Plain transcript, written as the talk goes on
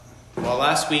Well,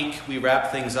 last week we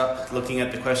wrapped things up looking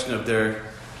at the question of are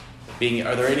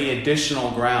there any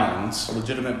additional grounds,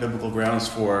 legitimate biblical grounds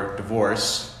for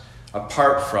divorce,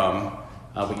 apart from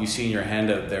what you see in your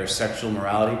handout there, sexual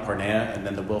morality, porneia, and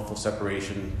then the willful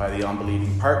separation by the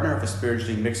unbelieving partner of a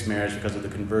spiritually mixed marriage because of the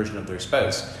conversion of their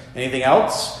spouse. Anything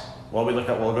else? Well, we looked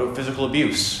at physical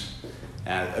abuse.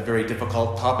 A very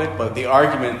difficult topic, but the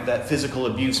argument that physical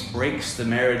abuse breaks the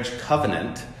marriage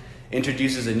covenant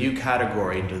introduces a new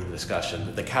category into the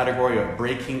discussion, the category of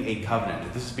breaking a covenant.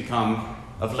 This has become,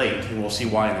 of late, and we'll see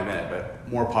why in a minute, but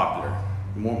more popular.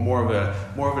 More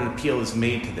of an appeal is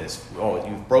made to this. Oh,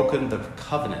 you've broken the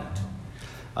covenant.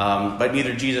 But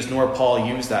neither Jesus nor Paul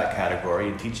use that category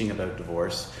in teaching about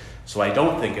divorce, so I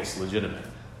don't think it's legitimate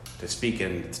to speak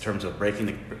in terms of breaking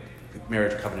the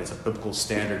marriage covenant is a biblical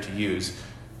standard to use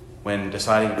when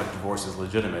deciding if divorce is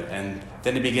legitimate. And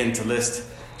then to begin to list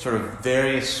sort of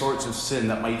various sorts of sin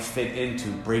that might fit into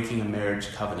breaking a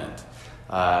marriage covenant.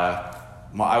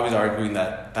 I was arguing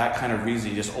that kind of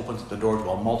reasoning just opens the door to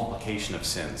a multiplication of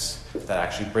sins that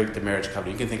actually break the marriage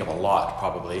covenant. You can think of a lot,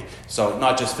 probably. So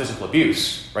not just physical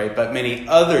abuse, right? But many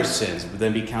other sins would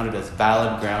then be counted as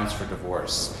valid grounds for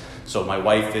divorce. So my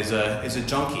wife is a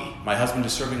junkie. My husband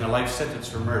is serving a life sentence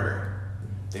for murder.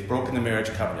 They've broken the marriage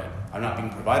covenant. I'm not being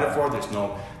provided for. There's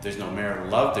no marital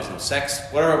love. There's no sex.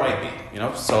 Whatever it might be,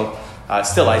 So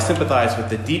still, I sympathize with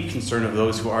the deep concern of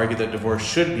those who argue that divorce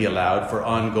should be allowed for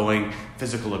ongoing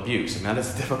physical abuse, and that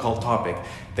is a difficult topic.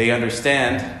 They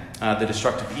understand the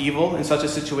destructive evil in such a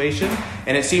situation,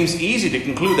 and it seems easy to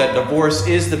conclude that divorce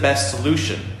is the best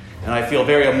solution. And I feel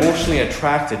very emotionally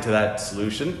attracted to that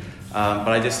solution. But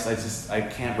I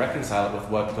can't reconcile it with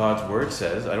what God's Word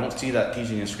says. I don't see that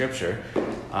teaching in Scripture.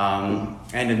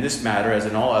 And in this matter, as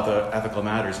in all other ethical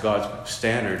matters, God's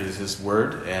standard is His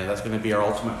Word, and that's going to be our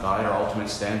ultimate guide, our ultimate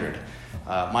standard.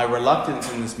 My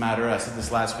reluctance in this matter, I said this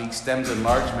last week, stems in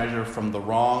large measure from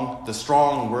the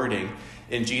strong wording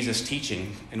in Jesus'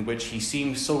 teaching, in which He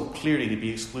seems so clearly to be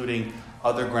excluding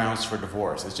other grounds for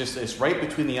divorce. It's right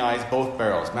between the eyes, both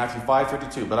barrels. Matthew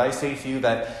 5:32. But I say to you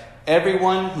that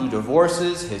everyone who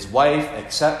divorces his wife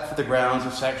except for the grounds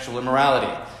of sexual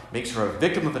immorality makes her a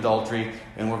victim of adultery,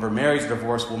 and whoever marries a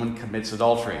divorced woman commits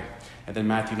adultery. And then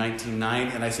Matthew 19:9,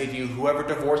 and I say to you, whoever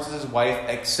divorces his wife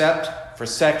except for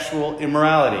sexual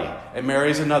immorality and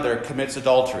marries another commits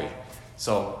adultery.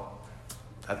 So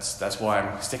that's why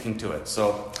I'm sticking to it.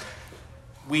 So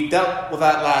we dealt with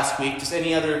that last week. Just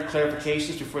any other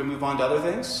clarifications before we move on to other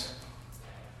things?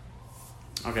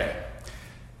 Okay.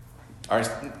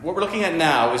 What we're looking at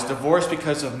now is divorce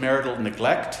because of marital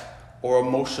neglect or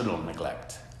emotional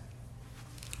neglect.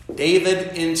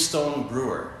 David Instone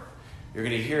Brewer. You're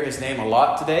going to hear his name a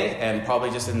lot today, and probably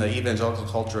just in the evangelical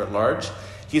culture at large.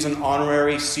 He's an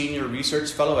honorary senior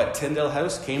research fellow at Tyndale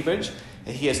House, Cambridge,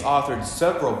 and he has authored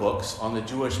several books on the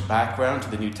Jewish background to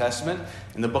the New Testament.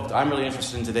 And the book that I'm really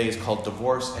interested in today is called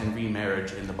Divorce and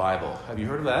Remarriage in the Bible. Have you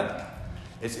heard of that?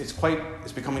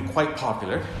 It's becoming quite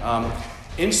popular.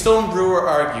 Instone Brewer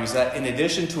argues that in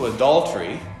addition to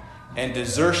adultery and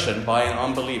desertion by an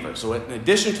unbeliever, so in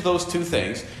addition to those two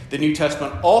things, the New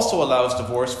Testament also allows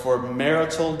divorce for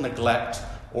marital neglect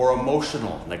or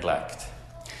emotional neglect.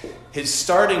 His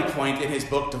starting point in his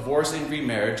book, Divorce and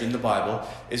Remarriage in the Bible,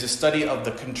 is a study of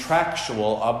the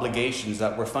contractual obligations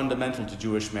that were fundamental to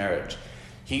Jewish marriage.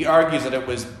 He argues that it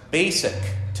was basic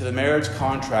to the marriage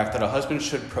contract that a husband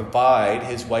should provide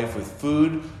his wife with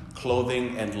food,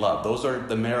 clothing, and love. Those are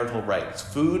the marital rights.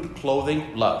 Food,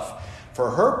 clothing, love. For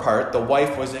her part, the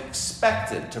wife was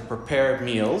expected to prepare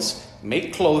meals,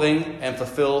 make clothing, and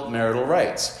fulfill marital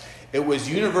rights. It was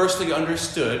universally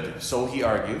understood, so he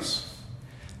argues,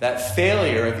 that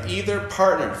failure of either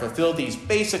partner to fulfill these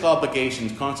basic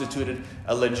obligations constituted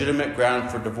a legitimate ground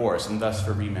for divorce and thus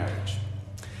for remarriage.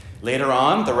 Later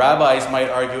on, the rabbis might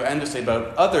argue endlessly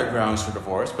about other grounds for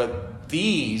divorce, but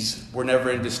these were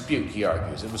never in dispute, he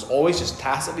argues. It was always just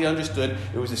tacitly understood.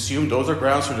 It was assumed those are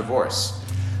grounds for divorce.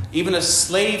 Even a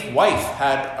slave wife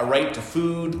had a right to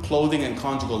food, clothing, and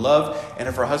conjugal love, and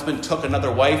if her husband took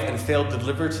another wife and failed to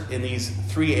deliver in these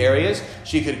three areas,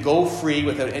 she could go free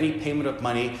without any payment of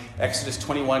money. Exodus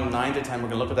 21, 9 to 10, we're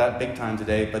going to look at that big time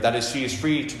today, but that is, she is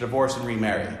free to divorce and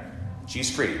remarry. She's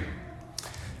free.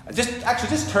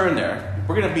 Just turn there.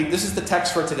 This is the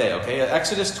text for today, okay?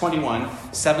 Exodus 21,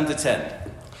 7 to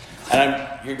 10.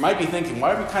 And you might be thinking,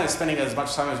 why are we kind of spending as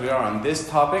much time as we are on this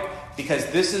topic? Because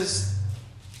this is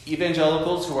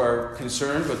evangelicals who are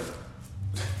concerned with,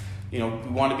 we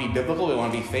want to be biblical, we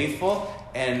want to be faithful,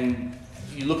 and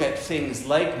you look at things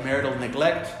like marital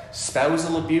neglect,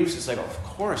 spousal abuse, it's like, of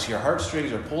course, your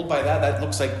heartstrings are pulled by that. That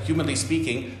looks like, humanly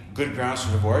speaking, good grounds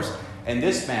for divorce. And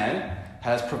this man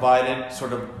has provided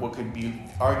sort of what could be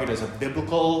argued as a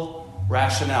biblical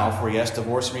rationale for, yes,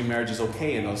 divorce and remarriage is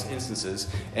okay in those instances.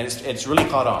 And it's really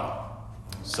caught on.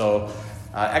 So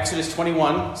Exodus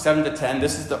 21, 7 to 10,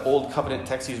 this is the Old Covenant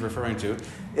text he's referring to.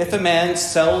 If a man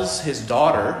sells his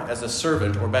daughter as a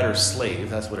servant, or better, slave,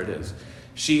 that's what it is,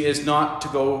 she is not to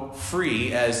go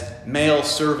free as male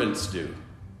servants do.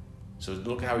 So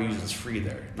look how he uses free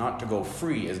there. Not to go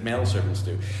free as male servants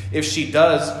do. If she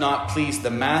does not please the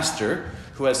master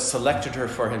who has selected her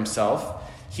for himself,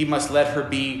 he must let her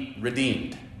be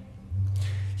redeemed.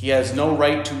 He has no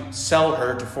right to sell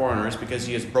her to foreigners because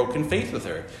he has broken faith with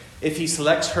her. If he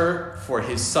selects her for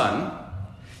his son,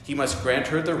 he must grant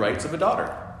her the rights of a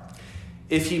daughter.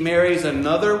 If he marries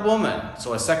another woman,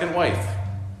 so a second wife,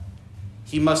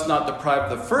 he must not deprive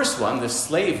the first one, the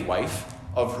slave wife,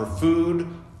 of her food,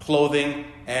 clothing,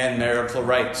 and marital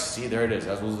rights. See, there it is.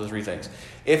 Those are the three things.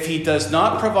 If he does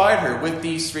not provide her with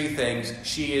these three things,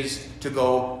 she is to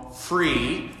go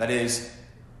free, that is,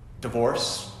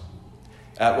 divorce,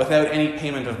 without any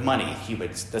payment of money.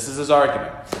 This is his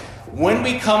argument. When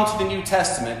we come to the New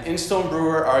Testament, Instone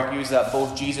Brewer argues that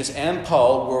both Jesus and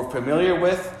Paul were familiar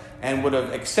with and would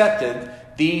have accepted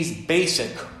these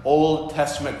basic Old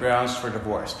Testament grounds for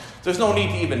divorce. There's no need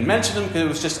to even mention them because it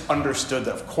was just understood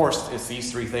that, of course, it's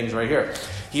these three things right here.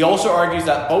 He also argues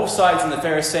that both sides in the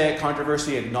Pharisaic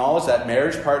controversy acknowledged that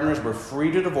marriage partners were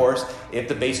free to divorce if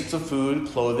the basics of food,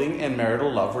 clothing, and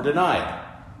marital love were denied.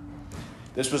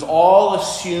 This was all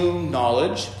assumed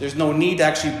knowledge. There's no need to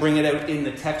actually bring it out in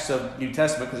the text of New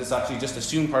Testament because it's actually just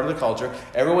assumed part of the culture.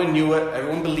 Everyone knew it,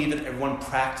 everyone believed it, everyone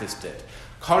practiced it.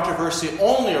 Controversy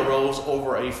only arose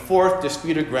over a fourth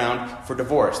disputed ground for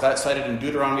divorce. That's cited in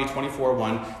Deuteronomy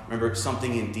 24:1. Remember, it's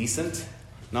something indecent,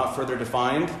 not further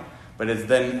defined, but it's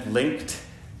then linked.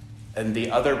 And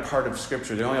the other part of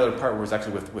Scripture, the only other part was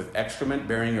actually with excrement,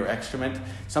 burying your excrement.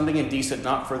 Something indecent,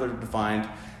 not further defined,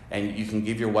 and you can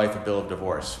give your wife a bill of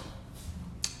divorce.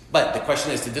 But the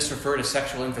question is, did this refer to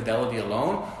sexual infidelity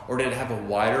alone, or did it have a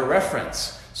wider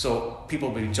reference? So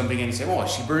people will be jumping in and saying, oh, if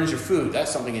she burns your food,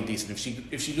 that's something indecent.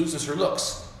 If she loses her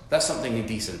looks, that's something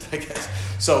indecent, I guess.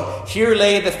 So here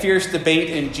lay the fierce debate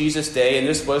in Jesus' day, and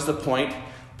this was the point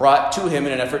brought to him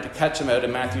in an effort to catch him out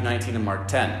in Matthew 19 and Mark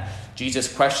 10.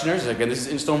 Jesus' questioners, again, this is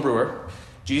Instone Brewer,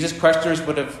 Jesus' questioners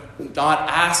would have not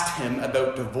asked him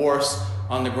about divorce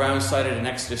on the grounds cited in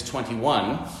Exodus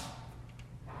 21,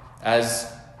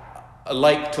 as all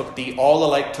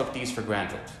alike took these for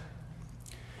granted.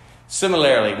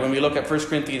 Similarly, when we look at 1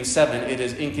 Corinthians 7, it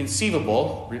is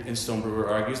inconceivable, Instone Brewer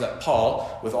argues, that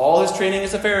Paul, with all his training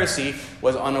as a Pharisee,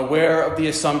 was unaware of the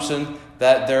assumption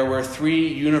that there were three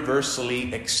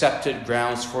universally accepted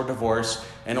grounds for divorce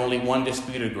and only one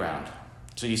disputed ground.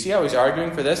 So you see how he's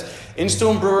arguing for this?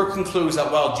 Instone Brewer concludes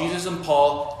that while Jesus and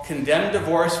Paul condemned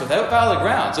divorce without valid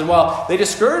grounds, and while they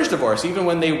discouraged divorce even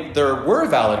when there were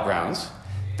valid grounds,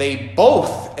 they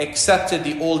both accepted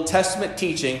the Old Testament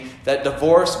teaching that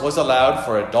divorce was allowed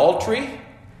for adultery,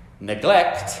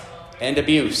 neglect, and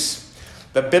abuse.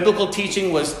 The biblical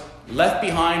teaching was left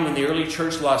behind when the early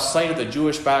church lost sight of the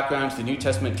Jewish background to the New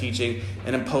Testament teaching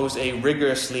and imposed a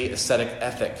rigorously ascetic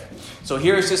ethic. So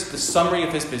here's just the summary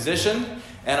of his position.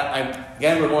 And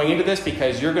again, we're going into this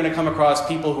because you're going to come across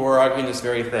people who are arguing this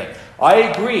very thing. I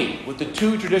agree with the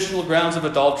two traditional grounds of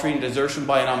adultery and desertion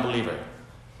by an unbeliever,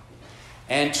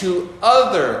 and two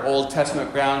other Old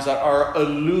Testament grounds that are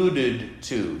alluded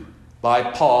to by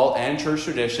Paul and church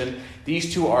tradition.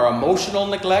 These two are emotional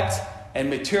neglect and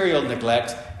material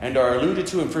neglect, and are alluded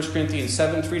to in 1 Corinthians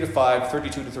 7, 3-5,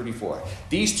 32-34.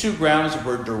 These two grounds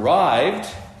were derived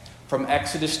from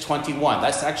Exodus 21.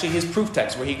 That's actually his proof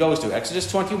text where he goes to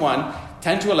Exodus 21,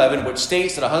 10-11, which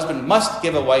states that a husband must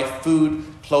give a wife food,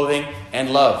 clothing,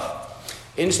 and love.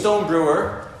 Instone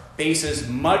Brewer bases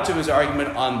much of his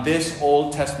argument on this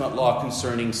Old Testament law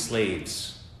concerning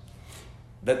slaves.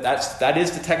 That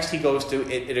is the text he goes to.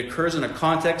 It occurs in a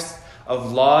context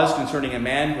of laws concerning a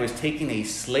man who has taken a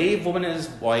slave woman as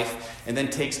his wife and then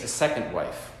takes a second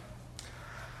wife.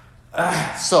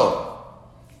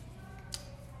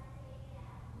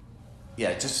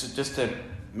 Just to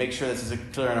make sure this is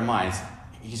clear in our minds,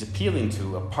 he's appealing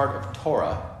to a part of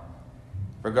Torah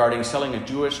regarding selling a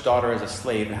Jewish daughter as a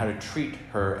slave and how to treat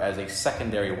her as a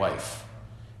secondary wife,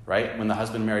 right? When the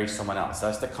husband marries someone else.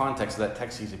 That's the context of that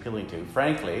text he's appealing to.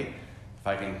 Frankly, if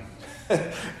I can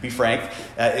be frank,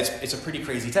 it's a pretty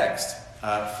crazy text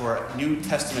for New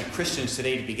Testament Christians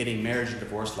today to be getting marriage and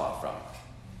divorce law from.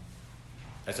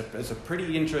 It's a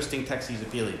pretty interesting text he's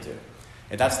appealing to.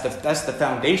 And that's the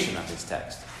foundation of his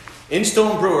text.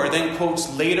 Instone Brewer then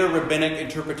quotes later rabbinic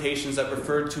interpretations that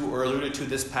referred to or alluded to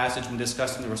this passage when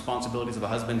discussing the responsibilities of a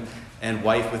husband and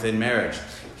wife within marriage.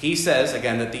 He says,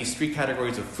 again, that these three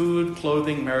categories of food,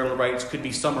 clothing, marital rights could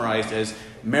be summarized as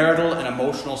marital and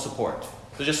emotional support.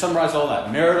 So just summarize all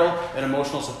that. Marital and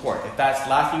emotional support. If that's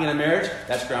lacking in a marriage,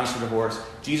 that's grounds for divorce.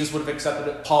 Jesus would have accepted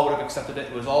it. Paul would have accepted it.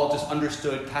 It was all just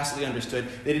understood, tacitly understood.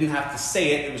 They didn't have to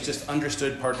say it. It was just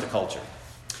understood part of the culture.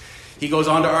 He goes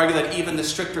on to argue that even the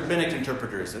strict rabbinic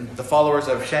interpreters and the followers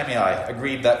of Shammai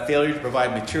agreed that failure to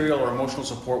provide material or emotional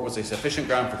support was a sufficient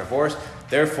ground for divorce.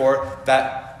 Therefore,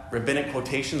 that rabbinic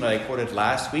quotation that I quoted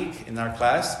last week in our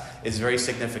class is very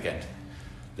significant.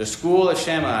 The school of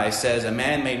Shammai says a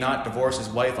man may not divorce his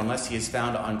wife unless he is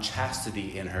found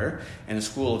unchastity in her. And the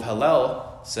school of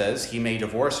Hillel says he may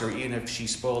divorce her even if she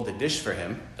spoiled the dish for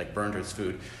him, like burned his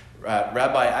food.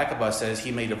 Rabbi Akiba says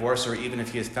he may divorce her even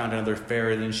if he has found another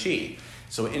fairer than she.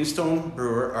 So Instone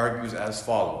Brewer argues as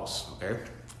follows. Okay,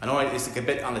 I know it's a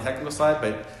bit on the technical side,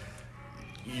 but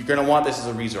you're going to want this as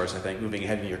a resource, I think, moving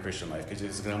ahead in your Christian life, because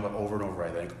it's going to come up over and over, I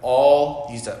think. All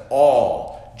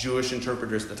Jewish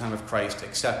interpreters at the time of Christ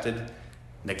accepted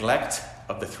neglect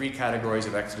of the three categories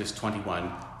of Exodus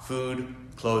 21, food,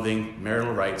 clothing,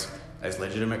 marital rights, as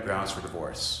legitimate grounds for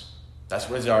divorce. That's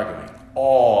what he's arguing.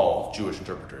 All Jewish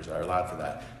interpreters are allowed for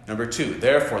that. Number two,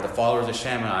 therefore, the followers of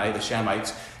Shammai, the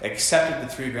Shammites, accepted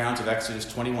the three grounds of Exodus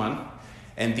 21,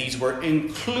 and these were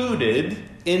included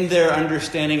in their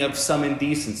understanding of some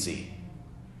indecency.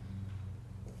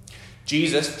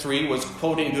 Jesus, 3, was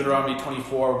quoting Deuteronomy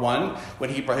 24:1 when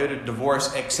he prohibited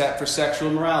divorce except for sexual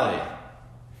immorality,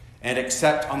 and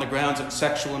except on the grounds of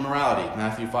sexual immorality,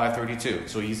 Matthew 5:32.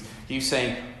 So he's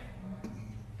saying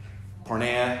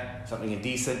porneia, something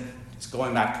indecent. It's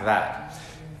going back to that.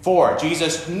 4,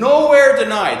 Jesus nowhere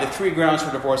denied the three grounds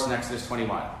for divorce in Exodus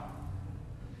 21.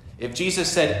 If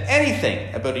Jesus said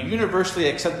anything about a universally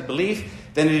accepted belief,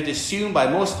 then it is assumed by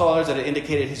most scholars that it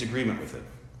indicated his agreement with it.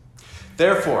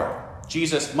 Therefore,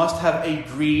 Jesus must have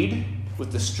agreed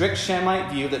with the strict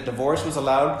Shammite view that divorce was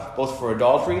allowed both for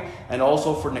adultery and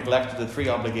also for neglect of the three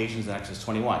obligations in Exodus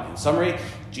 21. In summary,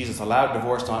 Jesus allowed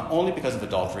divorce not only because of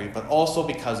adultery, but also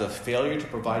because of failure to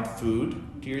provide food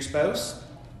to your spouse,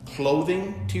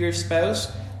 clothing to your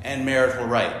spouse, and marital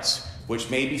rights,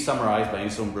 which may be summarized by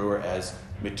Instone Brewer as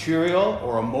material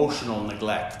or emotional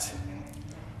neglect.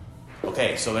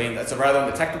 Okay, so that's rather on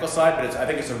the technical side, but I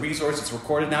think it's a resource. It's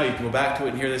recorded now. You can go back to it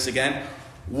and hear this again.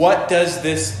 What does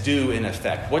this do in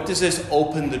effect? What does this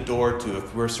open the door to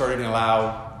if we're starting to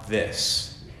allow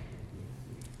this?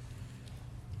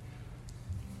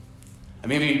 And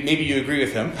maybe you agree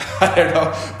with him. I don't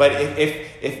know. But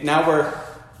if now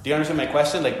do you understand my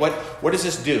question? Like, what does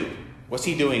this do? What's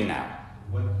he doing now?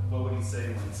 What would he say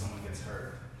when someone gets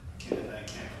hurt? Can't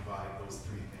provide those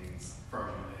three things from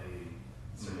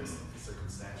a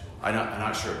circumstantial. I'm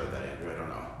not sure about that, Andrew. I don't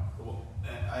know. Well,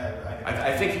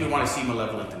 I think he would want to see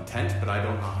malevolent intent, but I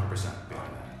don't know 100%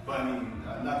 behind that. But I mean,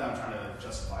 not that I'm trying to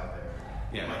justify there.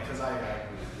 Yeah. Because I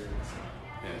agree with you.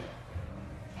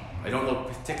 Yeah. I don't know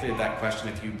particularly that question.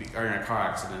 If you are in a car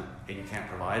accident and you can't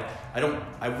provide,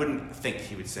 I wouldn't think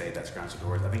he would say that's grounds for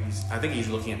divorce. I think he's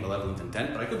looking at malevolent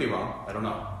intent, but I could be wrong. I don't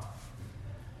know.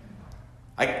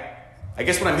 I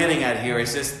guess what I'm hitting at here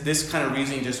is this kind of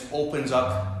reasoning just opens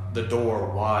up the door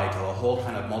wide to a whole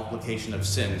kind of multiplication of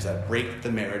sins that break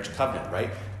the marriage covenant, right?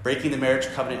 Breaking the marriage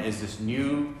covenant is this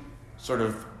new sort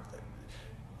of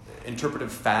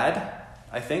interpretive fad,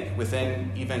 I think,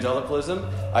 within evangelicalism.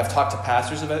 I've talked to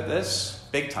pastors about this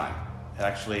big time.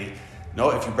 Actually,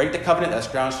 no, if you break the covenant, that's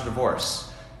grounds for divorce.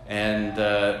 And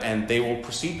they will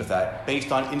proceed with that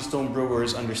based on Instone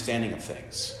Brewer's understanding of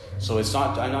things. So this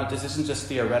isn't just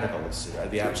theoretical, it's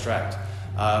the abstract.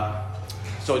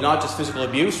 So not just physical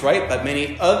abuse, right? But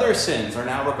many other sins are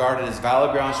now regarded as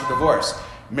valid grounds for divorce.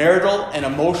 Marital and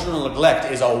emotional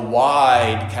neglect is a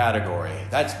wide category.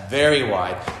 That's very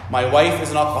wide. My wife is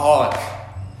an alcoholic.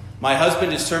 My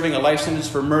husband is serving a life sentence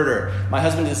for murder. My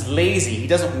husband is lazy. He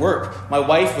doesn't work. My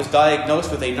wife was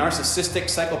diagnosed with a narcissistic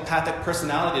psychopathic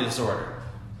personality disorder.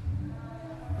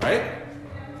 Right?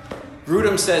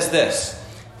 Grudem says this.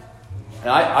 And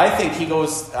I think he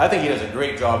does a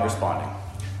great job responding.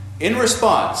 In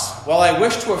response, while I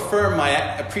wish to affirm my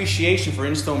appreciation for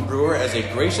Instone Brewer as a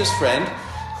gracious friend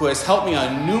who has helped me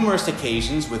on numerous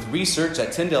occasions with research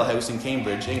at Tyndale House in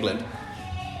Cambridge, England,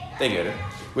 thank you,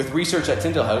 with research at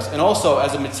Tyndale House, and also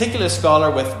as a meticulous scholar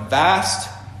with vast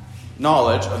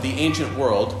knowledge of the ancient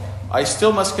world, I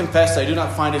still must confess I do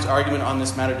not find his argument on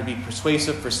this matter to be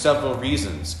persuasive for several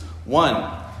reasons. 1,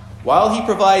 While he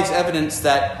provides evidence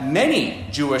that many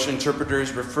Jewish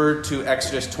interpreters referred to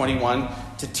Exodus 21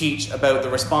 to teach about the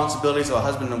responsibilities of a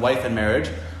husband and wife in marriage,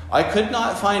 I could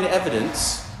not find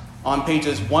evidence on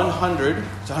pages 100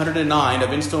 to 109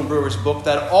 of Instone Brewer's book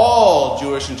that all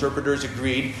Jewish interpreters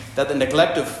agreed that the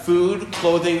neglect of food,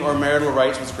 clothing, or marital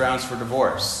rights was grounds for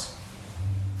divorce.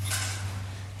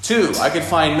 2, I could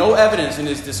find no evidence in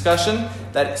his discussion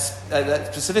that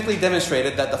specifically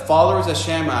demonstrated that the followers of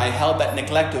Shammai held that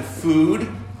neglect of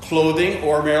food, clothing,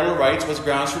 or marital rights was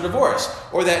grounds for divorce,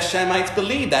 or that Shammaites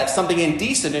believed that something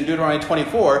indecent in Deuteronomy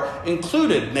 24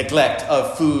 included neglect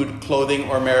of food, clothing,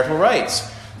 or marital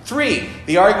rights. 3,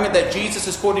 the argument that Jesus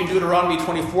is quoting Deuteronomy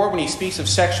 24 when he speaks of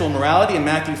sexual morality in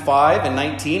Matthew 5 and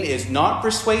 19 is not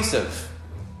persuasive.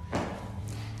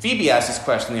 Phoebe asked this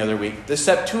question the other week. The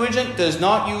Septuagint does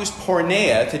not use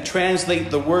porneia to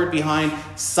translate the word behind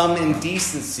some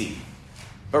indecency,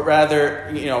 but rather,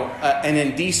 an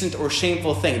indecent or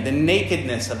shameful thing, the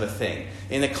nakedness of a thing,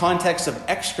 in the context of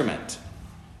excrement,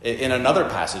 in another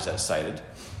passage that's cited.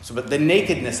 But the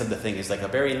nakedness of the thing is like a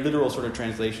very literal sort of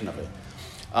translation of it.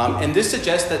 And this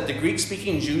suggests that the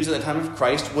Greek-speaking Jews at the time of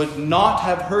Christ would not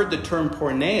have heard the term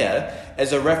porneia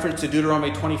as a reference to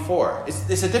Deuteronomy 24.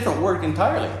 It's a different word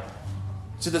entirely.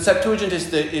 So the Septuagint is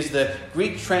the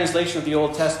Greek translation of the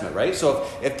Old Testament, right? So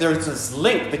if there's this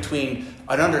link between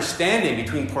an understanding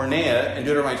between porneia and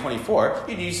Deuteronomy 24,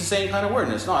 you'd use the same kind of word,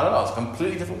 and it's not at all. It's a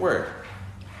completely different word.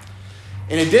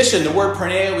 In addition, the word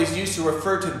porneia was used to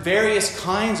refer to various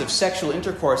kinds of sexual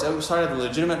intercourse outside of the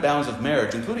legitimate bounds of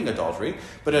marriage, including adultery.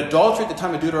 But adultery at the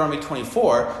time of Deuteronomy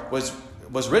 24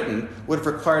 was written would have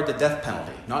required the death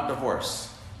penalty, not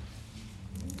divorce.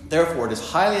 Therefore, it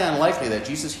is highly unlikely that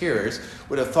Jesus' hearers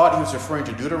would have thought he was referring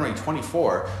to Deuteronomy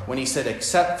 24 when he said,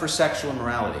 except for sexual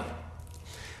immorality.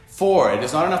 4, it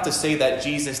is not enough to say that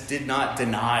Jesus did not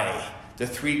deny the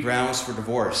 3 grounds for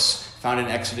divorce found in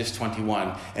Exodus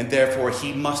 21, and therefore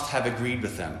he must have agreed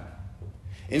with them.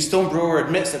 Instone Brewer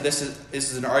admits that this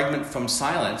is an argument from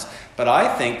silence, but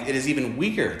I think it is even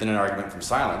weaker than an argument from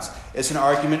silence. It's an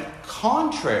argument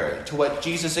contrary to what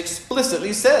Jesus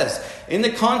explicitly says. In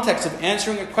the context of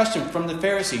answering a question from the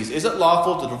Pharisees, is it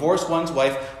lawful to divorce one's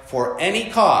wife for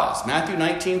any cause? Matthew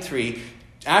 19:3,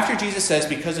 after Jesus says,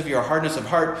 because of your hardness of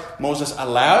heart, Moses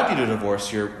allowed you to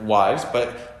divorce your wives,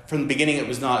 but from the beginning it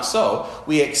was not so.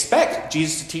 We expect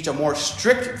Jesus to teach a more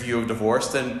strict view of divorce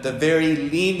than the very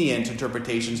lenient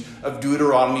interpretations of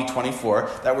Deuteronomy 24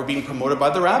 that were being promoted by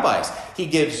the rabbis. He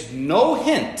gives no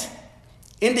hint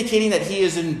indicating that he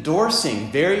is endorsing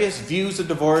various views of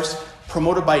divorce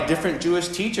promoted by different Jewish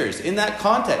teachers. In that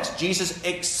context, Jesus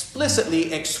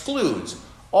explicitly excludes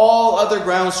all other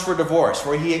grounds for divorce,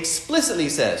 where he explicitly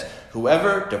says,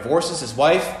 whoever divorces his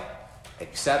wife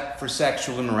except for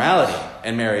sexual immorality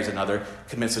and marries another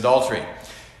commits adultery.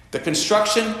 The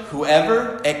construction,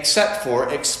 whoever, except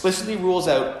for, explicitly rules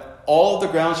out all of the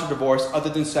grounds for divorce other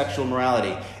than sexual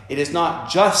immorality. It is not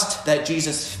just that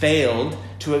Jesus failed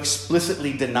to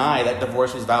explicitly deny that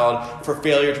divorce was valid for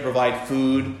failure to provide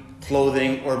food,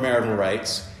 clothing, or marital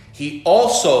rights. He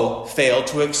also failed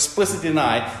to explicitly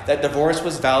deny that divorce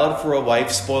was valid for a wife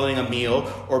spoiling a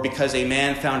meal or because a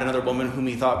man found another woman whom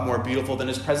he thought more beautiful than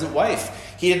his present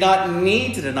wife. He did not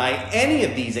need to deny any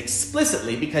of these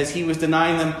explicitly because he was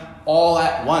denying them all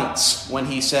at once when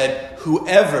he said,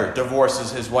 whoever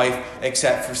divorces his wife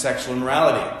except for sexual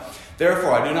immorality.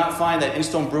 Therefore, I do not find that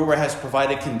Instone Brewer has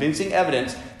provided convincing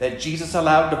evidence that Jesus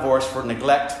allowed divorce for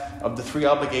neglect of the 3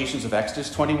 obligations of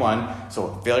Exodus 21,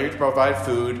 so failure to provide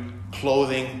food,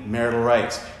 clothing, marital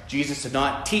rights. Jesus did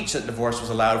not teach that divorce was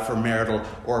allowed for marital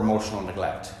or emotional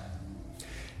neglect.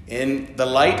 In the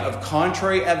light of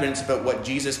contrary evidence about what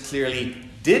Jesus clearly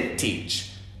did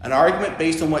teach, an argument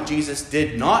based on what Jesus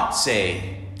did not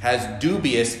say has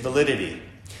dubious validity.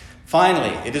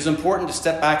 Finally, it is important to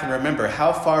step back and remember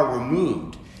how far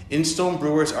removed Instone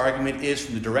Brewer's argument is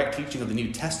from the direct teaching of the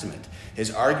New Testament. His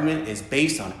argument is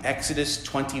based on Exodus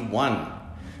 21,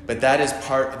 but that is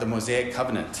part of the Mosaic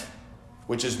covenant,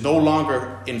 which is no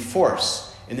longer in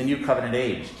force in the New Covenant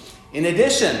age. In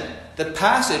addition, the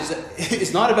passage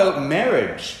is not about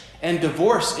marriage and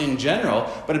divorce in general,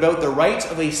 but about the rights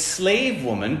of a slave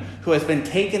woman who has been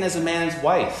taken as a man's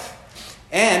wife.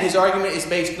 And his argument is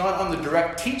based not on the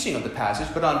direct teaching of the passage,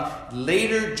 but on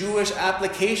later Jewish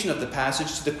application of the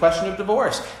passage to the question of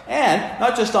divorce. And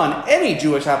not just on any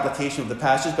Jewish application of the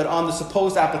passage, but on the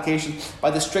supposed application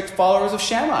by the strict followers of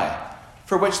Shammai,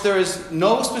 for which there is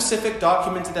no specific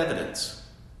documented evidence.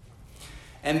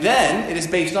 And then it is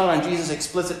based not on Jesus'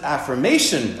 explicit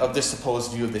affirmation of this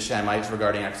supposed view of the Shamites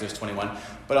regarding Exodus 21,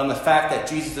 but on the fact that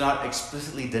Jesus did not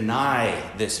explicitly deny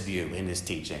this view in his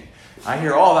teaching. I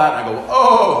hear all that and I go,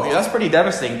 oh, yeah, that's pretty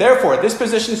devastating. Therefore, this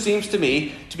position seems to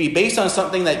me to be based on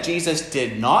something that Jesus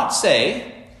did not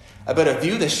say about a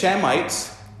view of the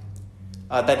Shamites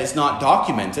that is not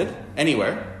documented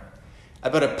anywhere,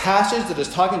 about a passage that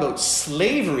is talking about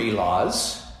slavery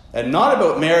laws and not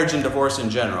about marriage and divorce in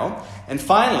general, and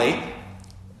finally,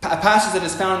 a passage that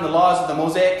is found in the laws of the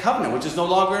Mosaic Covenant, which is no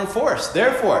longer enforced.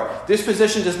 Therefore, this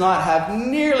position does not have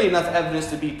nearly enough evidence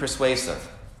to be persuasive.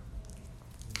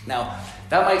 Now,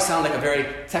 that might sound like a very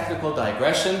technical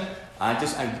digression. I'm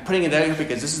putting it out here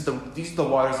because these are the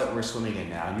waters that we're swimming in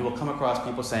now. And you will come across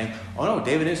people saying, oh no,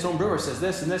 David Instone Brewer says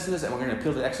this and this and this, and we're going to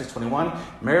appeal to Exodus 21.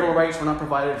 Marital rights were not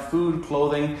provided, food,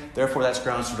 clothing, therefore that's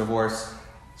grounds for divorce.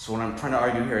 So what I'm trying to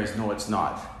argue here is, no, it's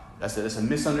not. That's a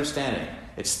misunderstanding.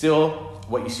 It's still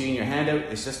what you see in your handout.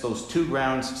 It's just those two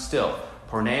grounds still.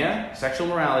 Porneia, sexual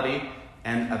morality,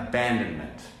 and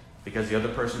abandonment, because the other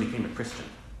person became a Christian.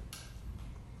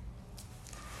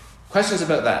 Questions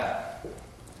about that?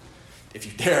 If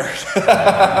you dare.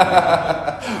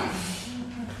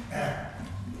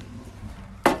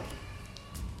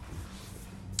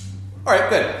 All right,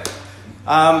 good.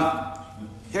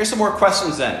 Here's some more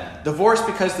questions then. Divorce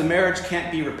because the marriage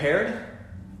can't be repaired?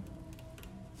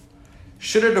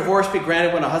 Should a divorce be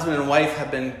granted when a husband and wife have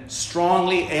been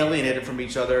strongly alienated from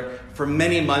each other for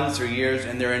many months or years,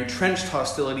 and their entrenched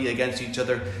hostility against each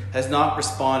other has not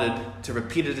responded to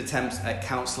repeated attempts at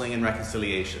counseling and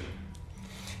reconciliation?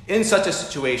 In such a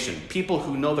situation, people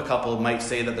who know the couple might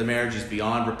say that the marriage is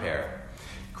beyond repair.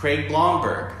 Craig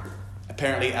Blomberg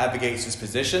apparently advocates his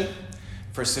position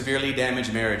for severely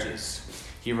damaged marriages.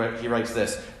 He writes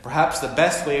this: perhaps the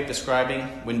best way of describing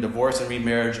when divorce and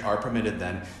remarriage are permitted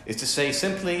then is to say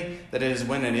simply that it is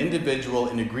when an individual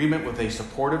in agreement with a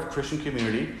supportive Christian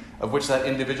community, of which that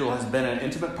individual has been an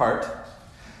intimate part,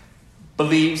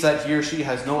 believes that he or she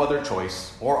has no other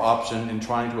choice or option in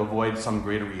trying to avoid some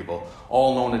greater evil.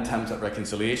 All known attempts at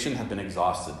reconciliation have been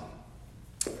exhausted.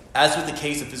 As with the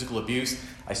case of physical abuse,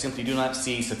 I simply do not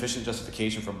see sufficient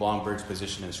justification for Blomberg's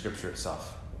position in Scripture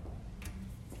itself.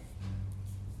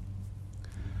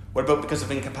 What about because of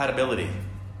incompatibility?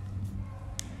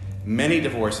 Many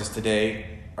divorces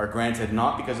today are granted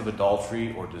not because of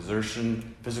adultery or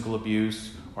desertion, physical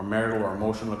abuse, or marital or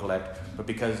emotional neglect, but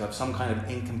because of some kind of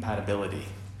incompatibility.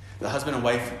 The husband and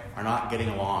wife are not getting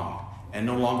along and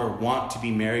no longer want to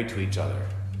be married to each other.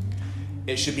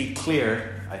 It should be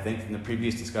clear, I think, from the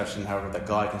previous discussion, however, that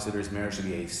God considers marriage to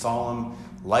be a solemn,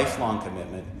 lifelong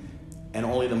commitment, and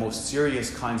only the most serious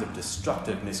kinds of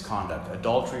destructive misconduct,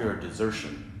 adultery or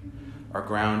desertion,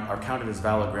 are counted as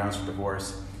valid grounds for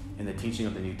divorce in the teaching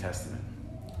of the New Testament.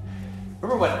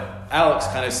 Remember what Alex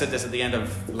kind of said this at the end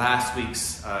of last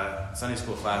week's Sunday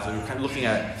school class. We were kind of looking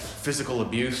at physical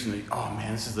abuse, and oh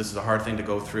man, this is a hard thing to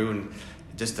go through, and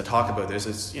just to talk about this,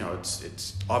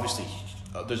 it's obviously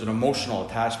there's an emotional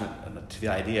attachment to the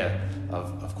idea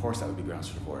of course that would be grounds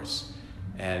for divorce,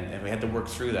 and we had to work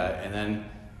through that, and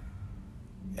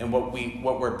what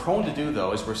we're prone to do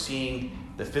though is we're seeing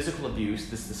the physical abuse,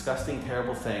 this disgusting,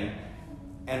 terrible thing,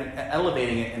 and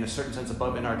elevating it in a certain sense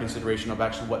above in our consideration of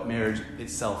actually what marriage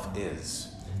itself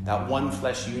is. That one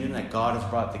flesh union that God has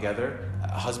brought together,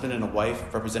 a husband and a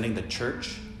wife representing the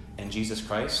church and Jesus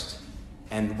Christ,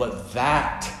 and what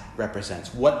that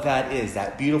represents, what that is,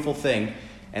 that beautiful thing.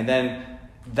 And then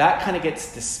that kind of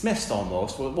gets dismissed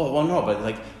almost. Well, no, but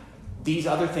like these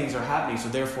other things are happening, so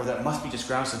therefore that must be just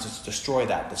grounds to destroy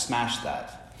that, to smash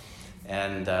that.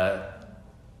 And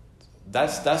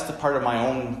that's the part of my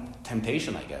own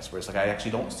temptation, I guess, where it's like I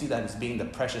actually don't see that as being the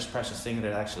precious thing that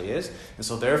it actually is. And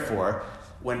so therefore,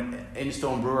 when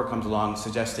Instone Brewer comes along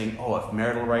suggesting, if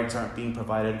marital rights aren't being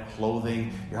provided,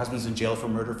 clothing, your husband's in jail for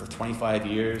murder for 25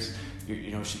 years,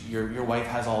 your wife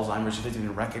has Alzheimer's, she doesn't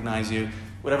even recognize you,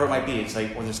 whatever it might be, it's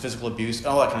like, or there's physical abuse,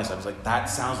 all that kind of stuff. It's like, that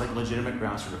sounds like legitimate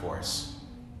grounds for divorce.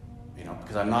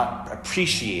 Because I'm not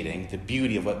appreciating the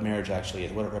beauty of what marriage actually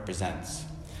is, what it represents.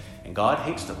 And God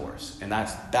hates divorce. And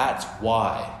that's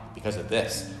why, because of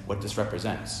this, what this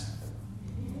represents.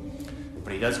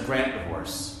 But he does grant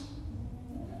divorce.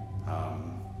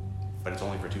 But it's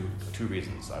only for two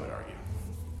reasons, I would argue.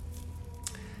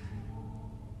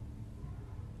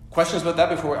 Questions about that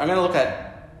before? I'm going to look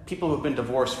at people who have been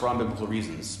divorced for unbiblical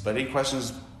reasons. But any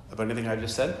questions about anything I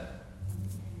just said?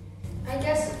 I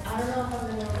guess, I don't know if I'm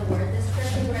going to know the word this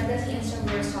correctly, but I guess the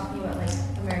instant we were talking about like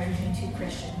a marriage between two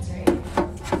Christians, right?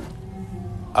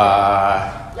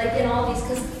 Like in all these,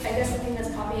 because I guess the thing that's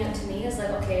popping out to me is like,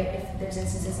 okay, if there's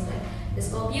instances in like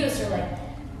physical abuse, or like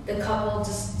the couple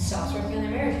just stops working on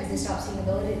their marriage because they stop seeing the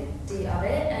validity of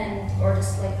it, and or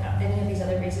just like any of these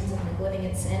other reasons of like living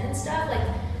in sin and stuff. Like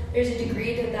there's a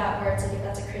degree to that where it's like if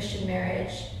that's a Christian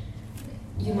marriage,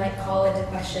 you might call into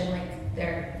question like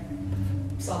their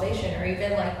salvation, or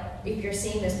even like if you're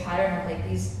seeing this pattern of like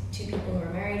these two people who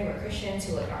are married who are Christians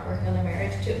who like aren't working on their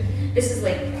marriage too. This is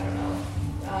like, I don't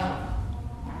know.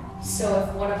 So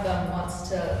if one of them wants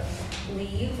to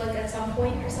leave like at some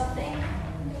point or something,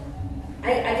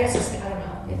 I guess it's, I don't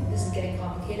know if this is getting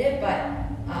complicated, but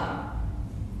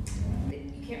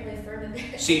you can't really affirm that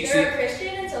they're a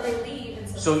Christian until they leave.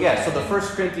 And so the 1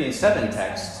 Corinthians 7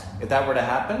 text, if that were to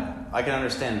happen, I can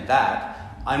understand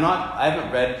that. I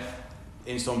haven't read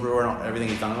in Stone Brewer and everything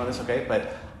he's done on this, okay?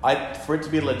 But for it to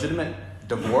be a legitimate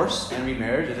divorce and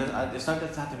remarriage, it's not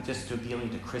just appealing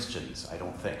to Christians, I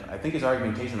don't think. I think his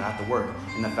argumentation would have to work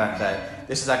in the fact that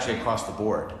this is actually across the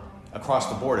board. Across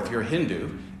the board, if you're a Hindu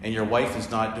and your wife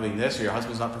is not doing this or your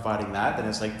husband's not providing that, then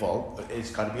it's like, well,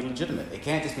 it's got to be legitimate. It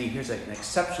can't just be, here's like an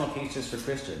exceptional case just for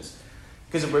Christians.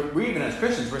 Because we're even as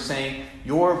Christians, we're saying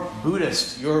your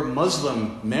Buddhist, your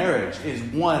Muslim marriage is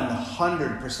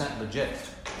 100% legit.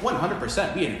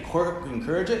 100%. We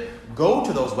encourage it. Go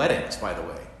to those weddings, by the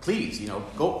way. Please,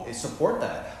 go support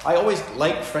that. I always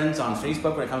like friends on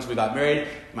Facebook when it comes to we got married.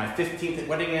 My 15th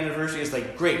wedding anniversary is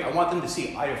like, great. I want them to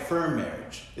see I affirm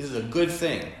marriage. This is a good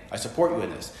thing. I support you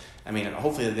in this. I mean,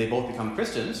 hopefully they both become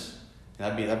Christians.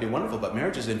 That'd be wonderful. But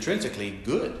marriage is intrinsically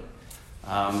good.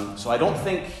 So I don't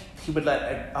think he would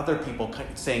let other people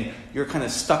saying you're kind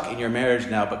of stuck in your marriage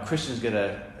now, but Christians get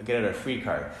a free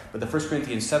card. But the 1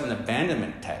 Corinthians 7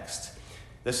 abandonment text,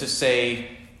 let's just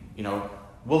say,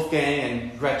 Wolfgang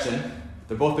and Gretchen,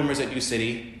 they're both members at U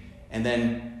City, and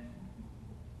then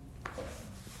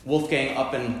Wolfgang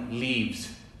up and leaves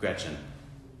Gretchen,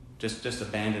 just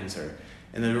abandons her,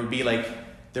 and there would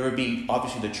be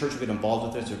obviously the church would get involved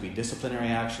with this. There would be disciplinary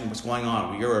action. What's going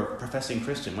on? You're a professing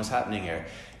Christian. What's happening here?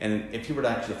 And if you were to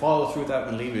actually follow through with that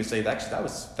and leave, you'd say that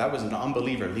was an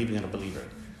unbeliever leaving a believer.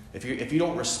 If you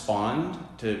don't respond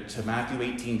to Matthew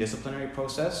 18 disciplinary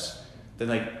process,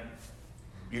 then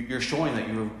you're showing that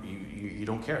you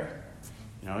don't care,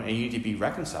 and you need to be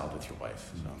reconciled with your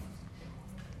wife. So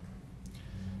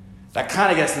that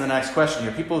kind of gets to the next question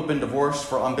here. People have been divorced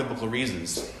for unbiblical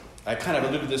reasons. I kind of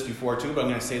alluded to this before too, but I'm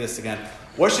going to say this again.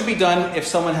 What should be done if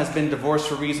someone has been divorced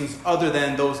for reasons other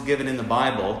than those given in the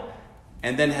Bible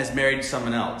and then has married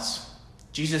someone else?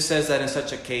 Jesus says that in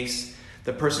such a case,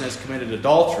 the person has committed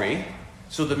adultery,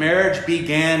 so the marriage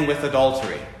began with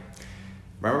adultery.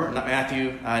 Remember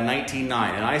Matthew 19:9.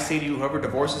 And I say to you, whoever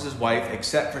divorces his wife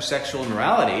except for sexual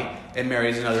immorality and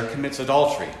marries another commits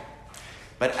adultery.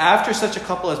 But after such a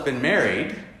couple has been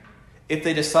married, if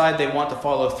they decide they want to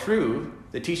follow through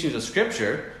the teachings of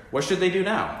Scripture, what should they do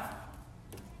now?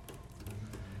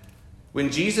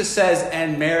 When Jesus says,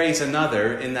 and marries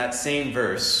another, in that same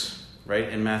verse, right,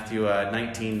 in Matthew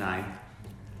 19:9,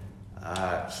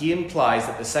 he implies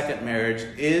that the second marriage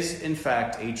is, in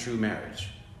fact, a true marriage.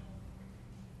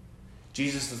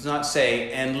 Jesus does not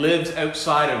say, and lives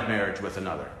outside of marriage with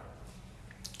another,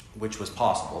 which was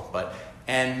possible, but,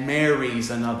 and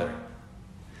marries another.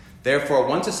 Therefore,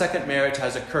 once a second marriage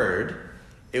has occurred,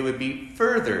 it would be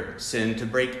further sin to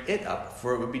break it up,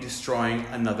 for it would be destroying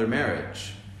another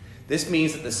marriage. This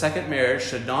means that the second marriage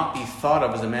should not be thought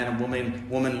of as a man and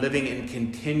woman living in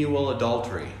continual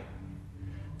adultery,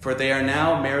 for they are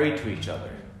now married to each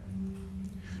other,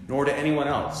 nor to anyone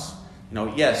else.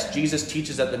 Yes, Jesus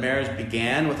teaches that the marriage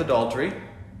began with adultery,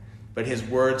 but his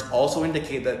words also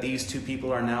indicate that these two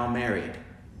people are now married.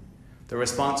 The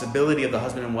responsibility of the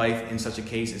husband and wife in such a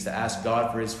case is to ask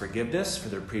God for his forgiveness for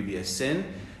their previous sin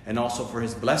and also for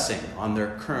his blessing on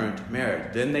their current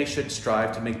marriage. Then they should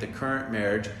strive to make the current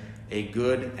marriage a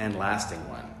good and lasting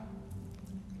one.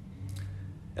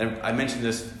 And I mentioned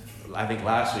this, I think,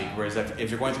 last week, whereas if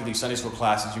you're going through these Sunday school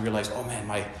classes, you realize, oh man,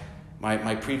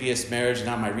 my previous marriage,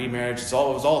 now my remarriage, it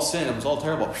was all sin, it was all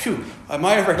terrible. Phew, am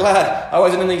I ever glad I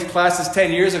wasn't in these classes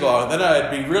 10 years ago? Then I'd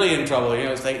be really in trouble.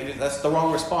 It's like, that's the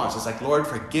wrong response. It's like, Lord,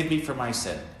 forgive me for my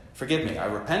sin. Forgive me. I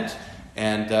repent.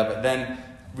 And but then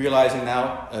realizing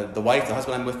now, the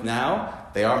husband I'm with now,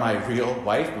 they are my real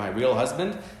wife, my real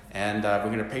husband. And we're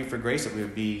going to pray for grace that we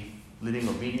would be living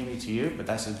obediently to you. But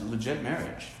that's a legit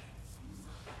marriage,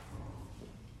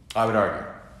 I would argue.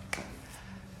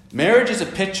 Marriage is a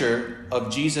picture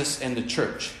of Jesus and the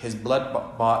church, his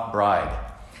blood-bought bride.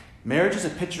 Marriage is a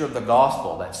picture of the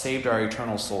gospel that saved our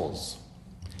eternal souls.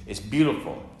 It's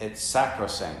beautiful. It's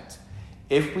sacrosanct.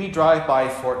 If we drive by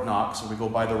Fort Knox, or we go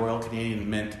by the Royal Canadian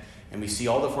Mint, and we see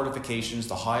all the fortifications,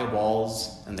 the high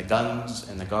walls, and the guns,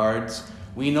 and the guards,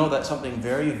 we know that something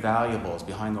very valuable is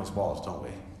behind those walls, don't we?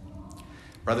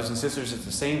 Brothers and sisters, it's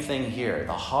the same thing here.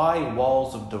 The high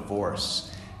walls of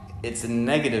divorce, it's a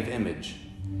negative image.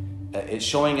 It's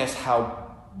showing us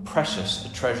how precious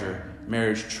a treasure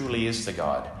marriage truly is to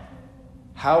God.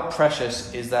 How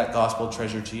precious is that gospel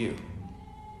treasure to you?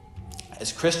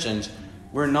 As Christians,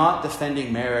 we're not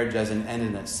defending marriage as an end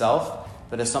in itself,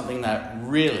 but as something that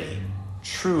really,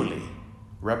 truly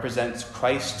represents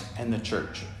Christ and the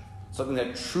church. Something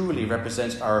that truly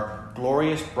represents our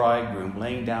glorious bridegroom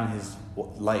laying down his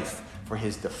life for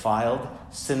his defiled,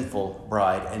 sinful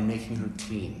bride and making her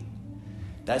clean.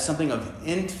 That's something of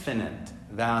infinite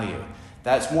value.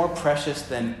 That's more precious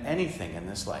than anything in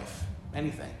this life.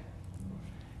 Anything.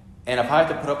 And if I have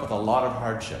to put up with a lot of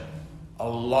hardship, a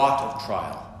lot of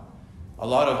trial, a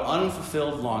lot of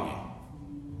unfulfilled longing,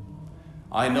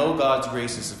 I know God's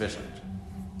grace is sufficient.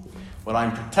 What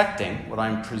I'm protecting, what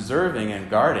I'm preserving and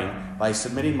guarding by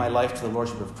submitting my life to the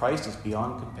Lordship of Christ is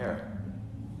beyond compare.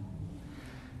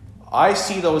 I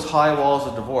see those high walls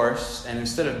of divorce, and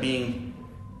instead of being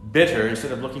bitter,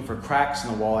 instead of looking for cracks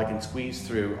in the wall I can squeeze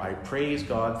through, I praise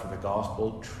God for the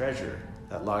gospel treasure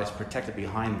that lies protected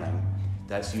behind them,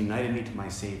 that's united me to my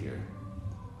Savior.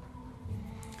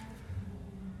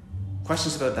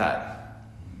 Questions about that?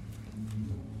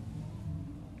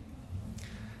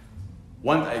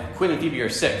 Quinn and Phoebe are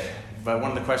sick, but one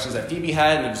of the questions that Phoebe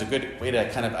had, and it was a good way to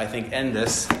kind of, I think, end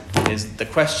this, is the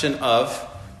question of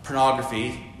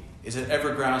pornography. Is it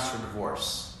ever grounds for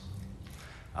divorce?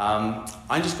 I'm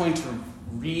just going to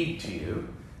read to you,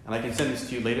 and I can send this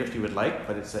to you later if you would like,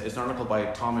 but it's an article by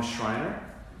Thomas Schreiner.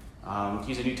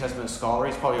 He's a New Testament scholar.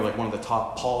 He's probably like one of the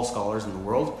top Paul scholars in the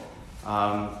world.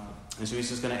 And so he's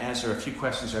just going to answer a few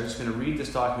questions. I'm just going to read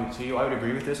this document to you. I would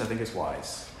agree with this. I think it's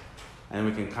wise. And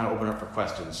we can kind of open up for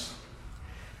questions.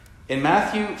 In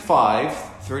Matthew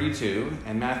 5:32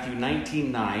 and Matthew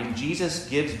 19:9, Jesus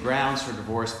gives grounds for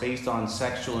divorce based on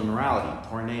sexual immorality,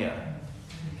 porneia.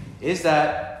 Is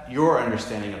that your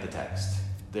understanding of the text?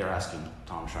 They're asking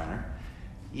Tom Schreiner.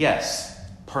 Yes,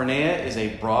 porneia is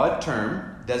a broad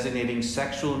term designating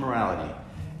sexual immorality,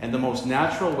 and the most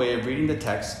natural way of reading the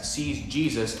text sees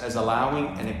Jesus as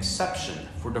allowing an exception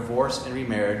for divorce and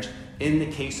remarriage in the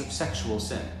case of sexual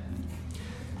sin.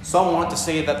 Some want to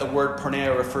say that the word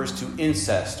porneia refers to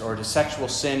incest or to sexual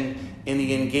sin in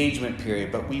the engagement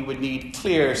period, but we would need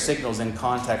clear signals in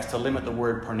context to limit the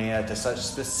word porneia to such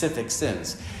specific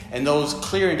sins. And those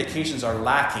clear indications are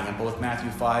lacking in both Matthew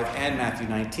 5 and Matthew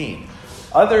 19.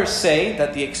 Others say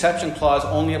that the exception clause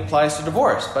only applies to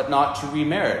divorce, but not to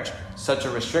remarriage. Such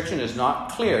a restriction is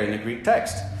not clear in the Greek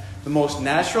text. The most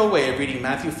natural way of reading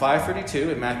Matthew 5:32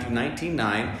 and Matthew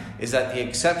 19:9 is that the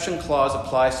exception clause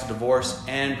applies to divorce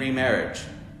and remarriage.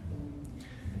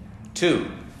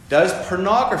 2. Does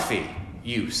pornography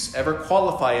use ever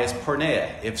qualify as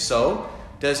porneia? If so,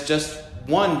 does just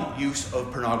one use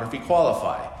of pornography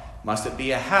qualify? Must it be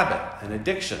a habit, an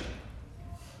addiction?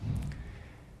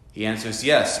 He answers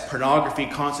yes. Pornography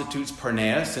constitutes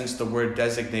porneia since the word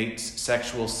designates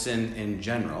sexual sin in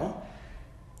general.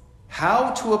 How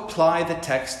to apply the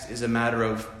text is a matter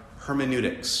of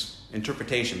hermeneutics,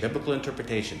 interpretation, biblical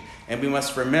interpretation. And we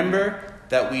must remember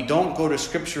that we don't go to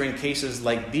Scripture in cases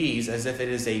like these as if it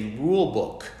is a rule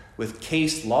book with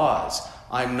case laws.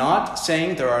 I'm not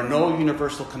saying there are no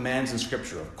universal commands in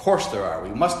Scripture. Of course there are.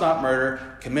 We must not murder,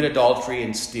 commit adultery,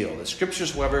 and steal. The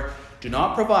Scriptures, however, do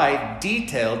not provide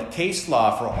detailed case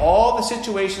law for all the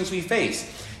situations we face.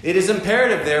 It is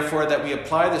imperative, therefore, that we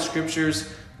apply the Scriptures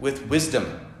with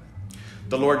wisdom.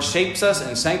 The Lord shapes us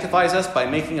and sanctifies us by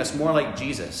making us more like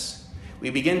Jesus. We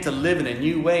begin to live in a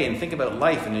new way and think about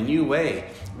life in a new way.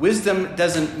 Wisdom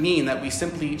doesn't mean that we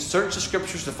simply search the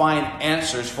Scriptures to find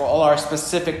answers for all our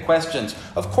specific questions.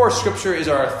 Of course, Scripture is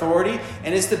our authority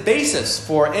and is the basis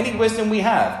for any wisdom we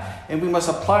have. And we must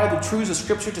apply the truths of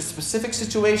Scripture to specific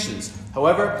situations.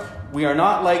 However, we are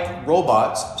not like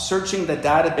robots searching the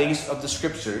database of the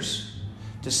Scriptures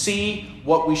to see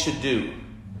what we should do.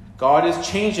 God is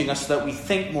changing us so that we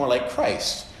think more like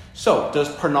Christ. So, does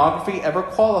pornography ever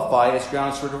qualify as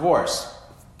grounds for divorce?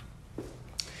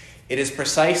 It is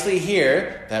precisely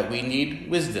here that we need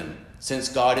wisdom, since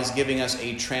God is giving us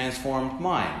a transformed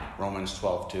mind, Romans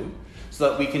 12:2, so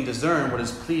that we can discern what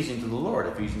is pleasing to the Lord,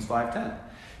 Ephesians 5:10.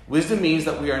 Wisdom means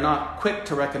that we are not quick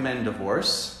to recommend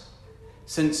divorce,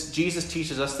 since Jesus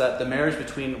teaches us that the marriage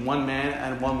between one man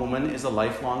and one woman is a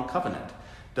lifelong covenant.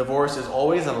 Divorce is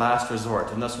always a last resort,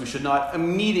 and thus we should not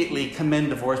immediately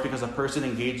commend divorce because a person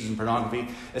engages in pornography,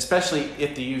 especially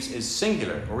if the use is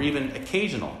singular or even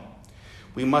occasional.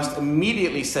 we must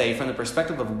immediately say, from the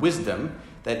perspective of wisdom,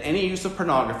 that any use of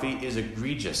pornography is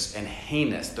egregious and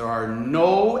heinous. There are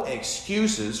no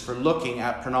excuses for looking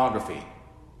at pornography.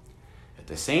 At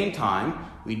the same time,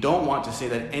 we don't want to say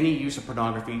that any use of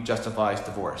pornography justifies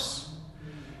divorce.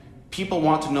 People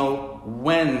want to know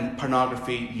when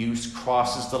pornography use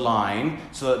crosses the line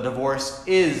so that divorce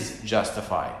is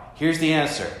justified. Here's the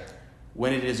answer: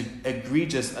 when it is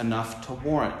egregious enough to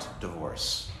warrant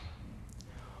divorce.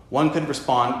 One could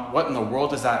respond, what in the world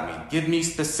does that mean? Give me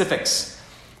specifics.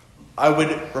 I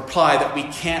would reply that we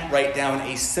can't write down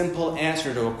a simple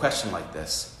answer to a question like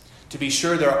this. To be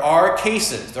sure, there are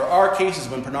cases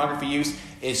when pornography use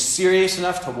is serious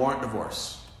enough to warrant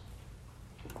divorce.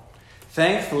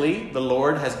 Thankfully, the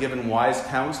Lord has given wise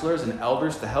counselors and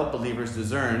elders to help believers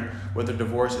discern whether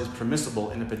divorce is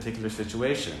permissible in a particular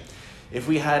situation. If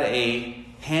we had a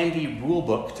handy rule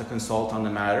book to consult on the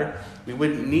matter, we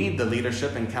wouldn't need the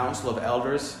leadership and counsel of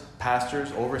elders,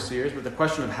 pastors, overseers, but the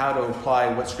question of how to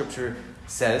apply what Scripture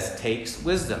says takes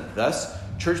wisdom. Thus,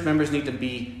 church members need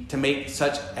to make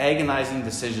such agonizing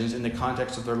decisions in the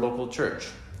context of their local church.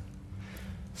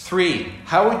 3,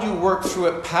 how would you work through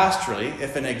it pastorally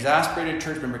if an exasperated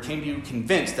church member came to you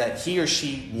convinced that he or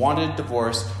she wanted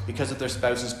divorce because of their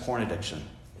spouse's porn addiction?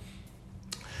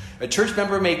 A church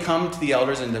member may come to the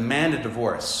elders and demand a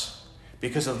divorce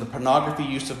because of the pornography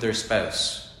use of their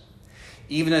spouse,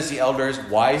 even as the elders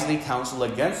wisely counsel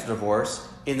against divorce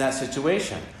in that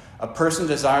situation. A person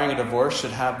desiring a divorce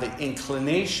should have the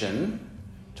inclination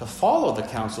to follow the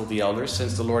counsel of the elders,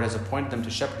 since the Lord has appointed them to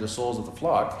shepherd the souls of the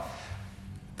flock.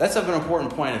 That's an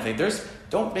important point, I think.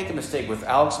 Don't make a mistake. With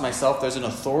Alex and myself, there's an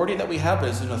authority that we have, but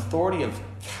it's an authority of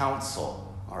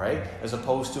counsel, all right, as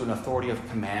opposed to an authority of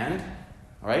command,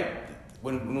 all right?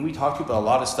 When we talk to people about a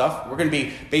lot of stuff, we're going to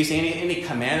be basing any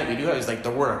command that we do have is like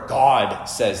the word of God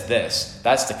says this.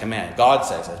 That's the command. God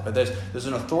says this. But there's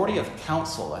an authority of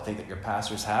counsel, I think, that your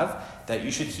pastors have that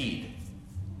you should heed.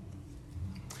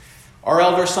 Are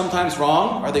elders sometimes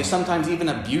wrong? Are they sometimes even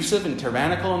abusive and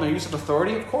tyrannical in their use of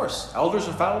authority? Of course. Elders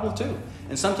are fallible too.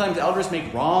 And sometimes elders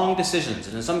make wrong decisions.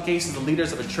 And in some cases, the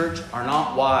leaders of a church are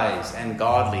not wise and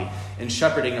godly in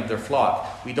shepherding of their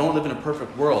flock. We don't live in a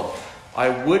perfect world. I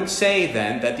would say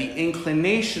then that the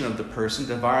inclination of the person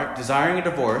desiring a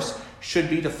divorce should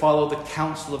be to follow the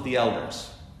counsel of the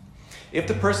elders. If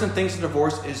the person thinks a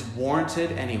divorce is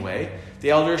warranted anyway, the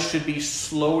elders should be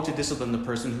slow to discipline the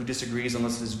person who disagrees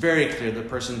unless it is very clear the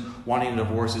person wanting a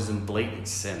divorce is in blatant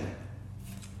sin.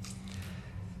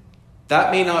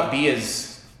 That may not be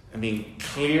as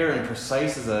clear and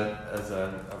precise of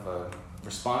a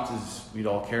response as we'd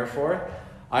all care for.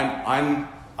 I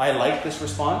like this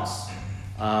response.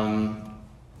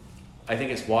 I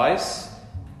think it's wise.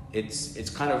 It's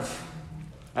kind of,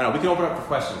 I don't know, we can open up for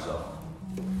questions though.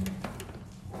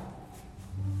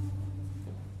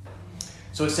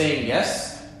 So it's saying,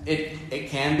 yes, it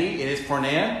can be. It is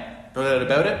porneia. No doubt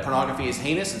about it. Pornography is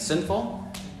heinous and sinful.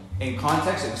 In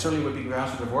context, it certainly would be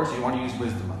grounds for divorce. You want to use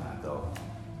wisdom on that, though.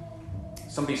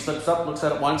 Somebody slips up, looks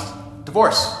at it once,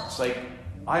 divorce. It's like,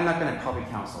 I'm not going to probably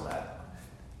counsel that.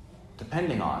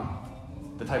 Depending on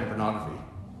the type of pornography.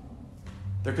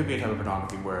 There could be a type of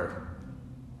pornography where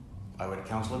I would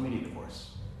counsel immediate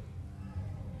divorce.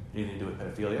 Anything to do with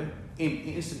pedophilia?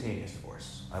 Instantaneous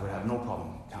divorce. I would have no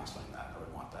problem counseling that. I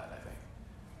would want that, I think.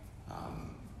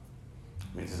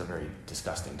 This is a very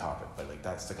disgusting topic, but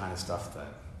that's the kind of stuff that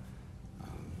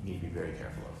you need to be very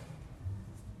careful of.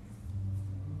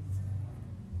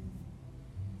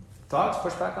 Thoughts?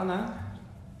 Pushback on that?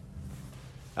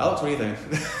 Alex, what do you think?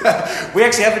 We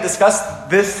actually haven't discussed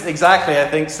this exactly, I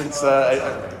think, since...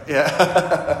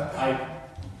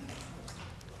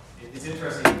 It's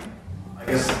interesting, I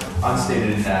guess,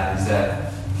 unstated in that is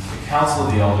that the council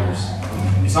of the elders,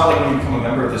 it's not like when you become a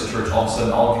member of this church, all of a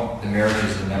sudden all the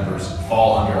marriages of the members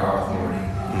fall under our authority.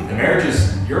 The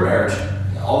marriages, your marriage,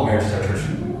 all the marriages at our church,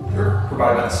 they're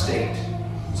provided by the state.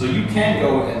 So you can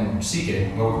go and seek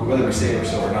it, whether we say it or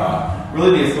so or not.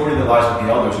 Really, the authority that lies with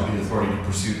the elders would be the authority to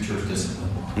pursue church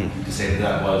discipline, to say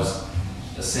that was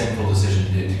a sinful decision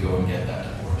to go and get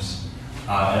that divorce.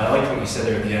 And I liked what you said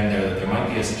there at the end there, that there might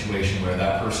be a situation where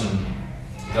that person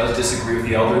does disagree with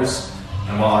the elders,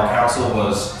 and while our counsel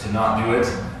was to not do it,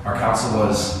 our counsel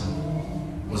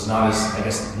was not as, I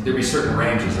guess, there'd be certain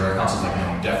ranges where our counsel's like,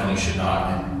 no, you definitely should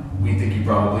not, and we think you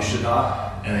probably should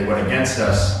not, and they went against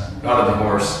us, got a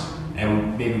divorce,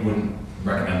 and maybe wouldn't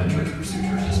recommend the church pursue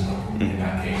church discipline in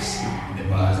that case.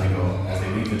 As they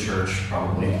leave the church,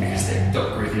 probably because they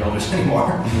don't agree with the elders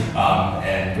anymore,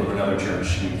 and go to another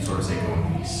church, we can sort of say go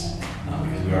in peace,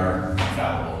 because we are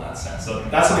fallible in that sense. So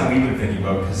that's something we've been thinking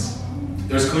about, because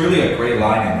there's clearly a gray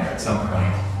line in there at some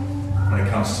point when it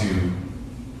comes to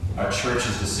a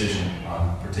church's decision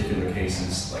on particular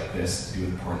cases like this to do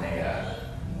with porneia,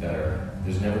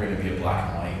 there's never going to be a black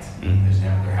and white.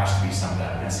 There has to be some of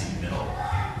that messy middle.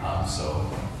 So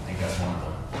I think that's one of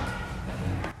them.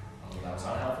 Whether that was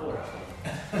unhelpful or helpful.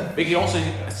 But you can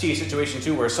also see a situation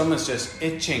too where someone's just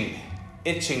itching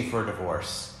for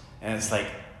divorce, and it's like,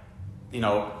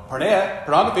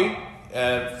 pornography.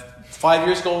 5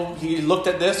 years ago, he looked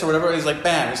at this or whatever. He's like,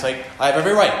 bam! It's like, I have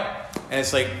every right, and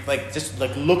it's like just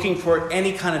looking for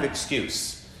any kind of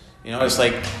excuse. It's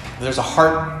like there's a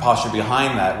heart posture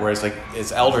behind that, where it's like,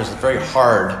 as elders, it's very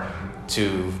hard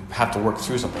to have to work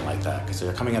through something like that because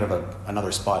they're coming out of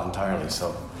another spot entirely.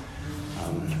 So,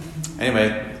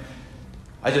 anyway,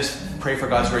 I just pray for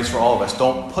God's grace for all of us.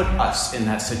 Don't put us in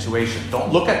that situation.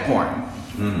 Don't look at porn.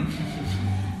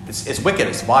 It's wicked.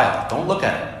 It's vile. Don't look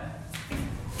at it.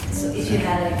 So if you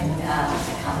had a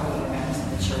couple of members of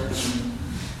the church, and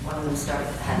one of them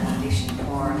had an addiction to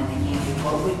porn, and they can't do,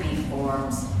 what would be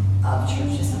forms of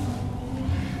church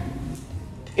discipline?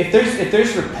 If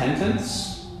there's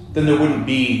repentance, then there wouldn't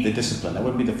be the discipline. That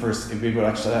wouldn't be the first. If we would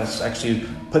actually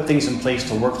put things in place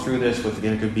to work through this with,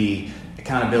 it could be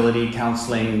accountability,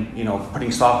 counseling,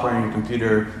 putting software in your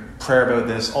computer, prayer about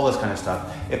this, all this kind of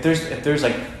stuff. If there's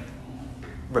like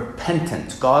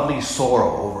repentant, godly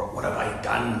sorrow over what have I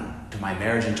done to my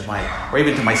marriage and or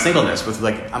even to my singleness, with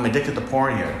like, I'm addicted to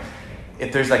porn here.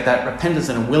 If there's like that repentance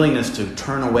and a willingness to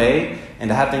turn away and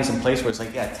to have things in place where it's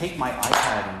like, yeah, take my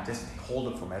iPad and just hold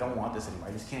it for me. I don't want this anymore.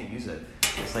 I just can't use it.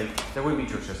 It's like, there wouldn't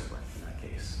be church discipline in that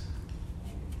case.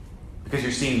 Because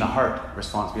you're seeing the heart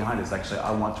response behind it. It's actually,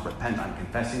 I want to repent. I'm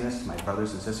confessing this to my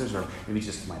brothers and sisters, or maybe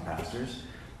just to my pastors,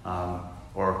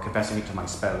 or confessing it to my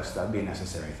spouse. That would be a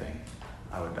necessary thing.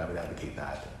 I would advocate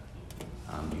that.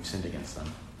 You've sinned against them.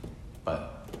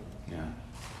 But, yeah.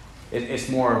 It's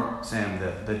more, Sam,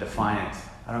 the defiant,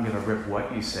 I don't give a rip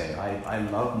what you say. I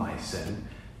love my sin,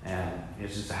 and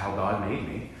it's just how God made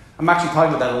me. I'm actually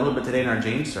talking about that a little bit today in our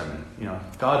James sermon.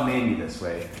 God made me this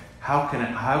way. How can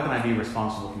I be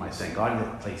responsible for my sin? God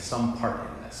had to play some part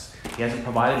in this. He hasn't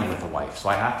provided me with a wife, so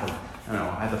I have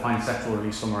to find sexual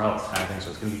release somewhere else, kind of thing. So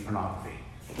it's going to be pornography.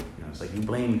 It's like you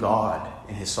blame God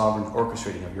in His sovereign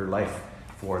orchestrating of your life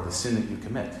for the sin that you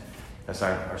commit. That's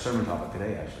our sermon topic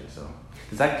today, actually. So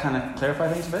does that kind of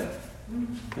clarify things a bit?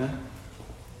 Yeah.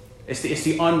 It's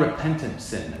the unrepentant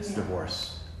sin that's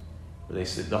divorce. Where they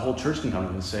said the whole church can come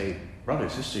and say, brother,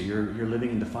 sister, you're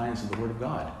living in defiance of the Word of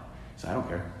God. So I don't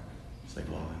care. It's like,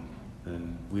 well,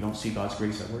 then we don't see God's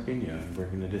grace at work in you, and we're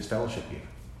going to disfellowship you.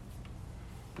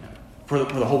 Yeah. For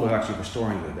the hope of actually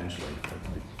restoring you eventually,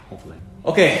 hopefully.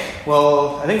 Okay,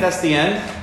 well, I think that's the end.